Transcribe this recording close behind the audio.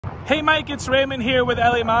Hey Mike, it's Raymond here with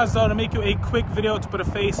LA Mazda to make you a quick video to put a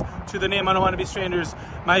face to the name I don't want to be strangers.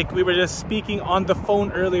 Mike, we were just speaking on the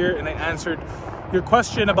phone earlier and I answered your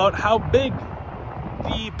question about how big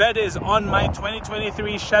the bed is on my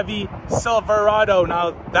 2023 Chevy Silverado.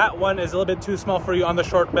 Now that one is a little bit too small for you on the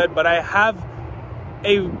short bed, but I have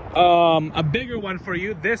a bigger one for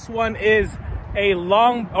you. This one is a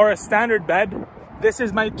long or a standard bed. This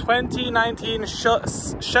is my 2019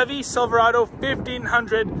 Chevy Silverado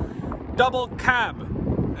 1500 double cab,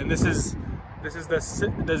 and this is the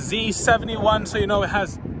Z71, so you know it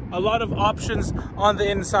has a lot of options on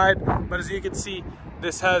the inside. But as you can see,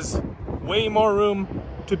 this has way more room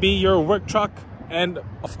to be your work truck, and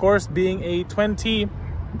of course, being a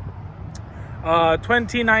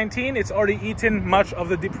 2019, it's already eaten much of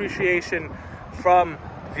the depreciation from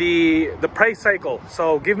the price cycle.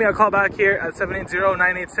 So give me a call back here at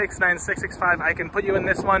 780-986-9665. I can put you in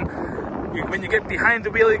this one. When you get behind the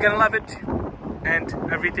wheel, you're gonna love it, and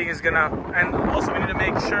everything is gonna, and also we need to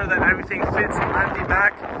make sure that everything fits on the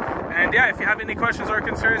back. And yeah, if you have any questions or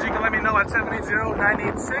concerns, you can let me know at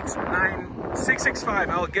 780-986-9665.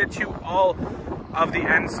 I'll get you all of the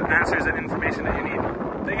answers and information that you need.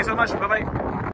 Thank you so much. Bye bye.